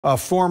A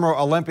former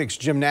Olympics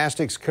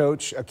gymnastics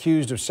coach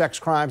accused of sex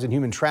crimes and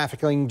human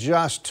trafficking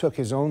just took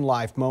his own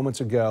life moments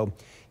ago.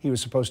 He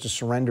was supposed to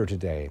surrender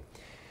today.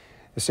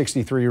 The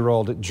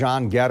 63-year-old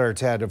John Gettert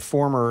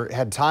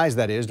had ties,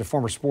 to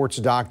former sports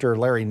doctor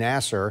Larry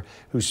Nassar,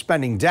 who's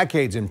spending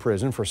decades in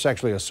prison for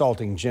sexually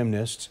assaulting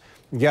gymnasts.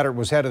 Gettert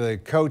was head of the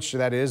coach, of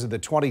the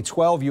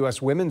 2012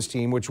 U.S. women's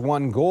team, which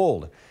won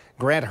gold.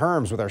 Grant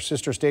Herms with our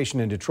sister station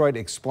in Detroit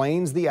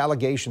explains the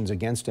allegations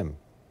against him.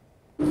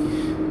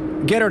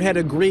 Gettert had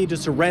agreed to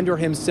surrender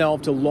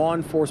himself to law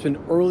enforcement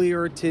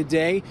earlier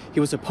today. He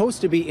was supposed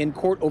to be in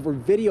court over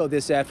video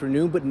this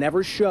afternoon, but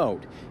never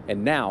showed.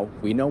 And now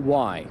we know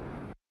why.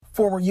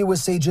 Former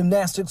USA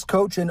Gymnastics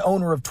coach and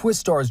owner of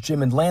Twistars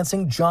Gym in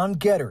Lansing, John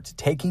Gettert,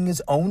 taking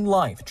his own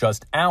life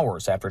just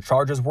hours after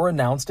charges were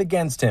announced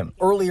against him.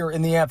 Earlier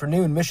in the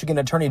afternoon, Michigan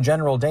Attorney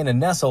General Dana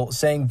Nessel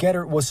saying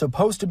Gettert was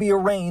supposed to be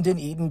arraigned in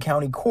Eaton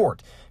County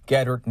Court.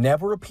 Gettert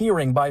never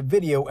appearing by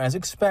video as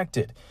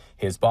expected.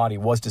 His body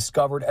was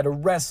discovered at a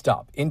rest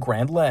stop in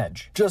Grand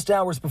Ledge. Just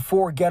hours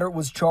before, Gettert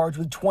was charged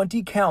with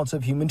 20 counts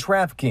of human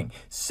trafficking,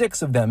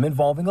 6 of them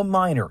involving a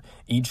minor,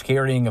 each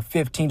carrying a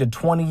 15 to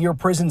 20-year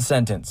prison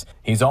sentence.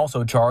 He's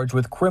also charged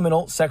with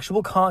criminal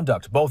sexual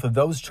conduct, both of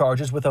those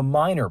charges with a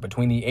minor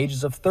between the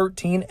ages of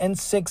 13 and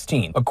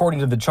 16.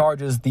 According to the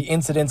charges, the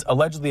incidents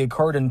allegedly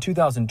occurred in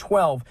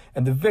 2012,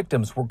 and the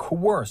victims were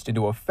coerced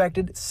into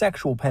affected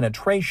sexual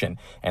penetration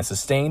and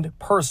sustained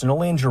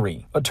personal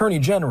injury. Attorney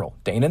General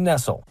Dana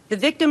Nessel. The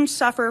victims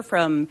suffer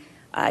from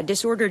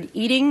disordered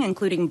eating,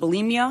 including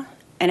bulimia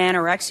and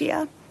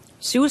anorexia,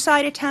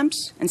 suicide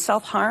attempts and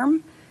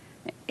self-harm,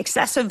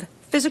 excessive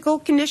physical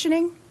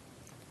conditioning,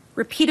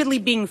 repeatedly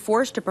being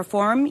forced to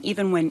perform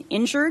even when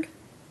injured,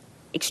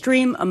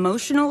 extreme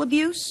emotional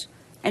abuse,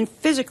 and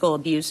physical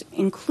abuse,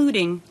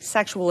 including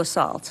sexual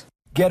assault.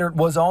 Gettert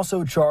was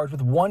also charged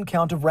with 1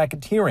 count of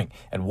racketeering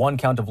and 1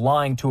 count of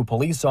lying to a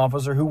police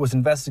officer who was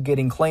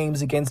investigating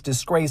claims against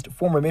disgraced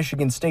former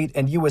Michigan State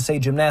and USA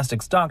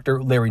Gymnastics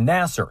doctor Larry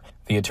Nassar.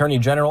 The Attorney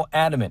General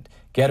adamant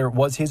Gettert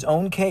was his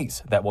own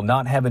case that will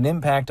not have an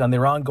impact on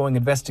their ongoing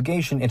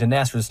investigation into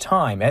Nassar's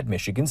time at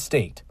Michigan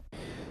State.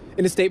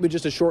 In a statement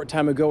just a short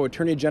time ago,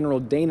 Attorney General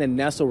Dana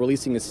Nessel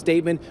releasing a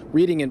statement,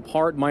 reading in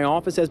part, "My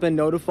office has been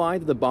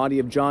notified that the body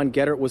of John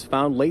Gettert was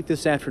found late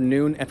this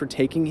afternoon after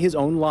taking his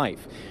own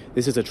life.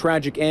 This is a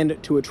tragic end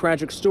to a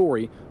tragic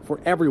story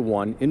for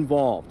everyone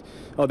involved."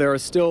 There are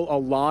still a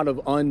lot of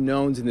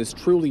unknowns in this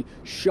truly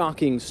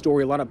shocking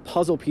story, a lot of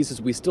puzzle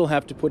pieces we still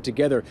have to put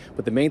together.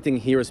 But the main thing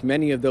here is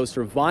many of those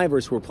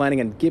survivors who are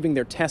planning on giving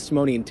their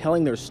testimony and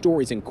telling their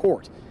stories in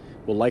court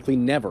will likely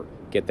never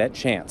get that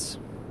chance.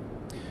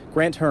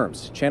 Grant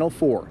Herms, Channel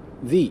 4,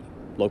 the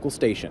local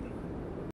station.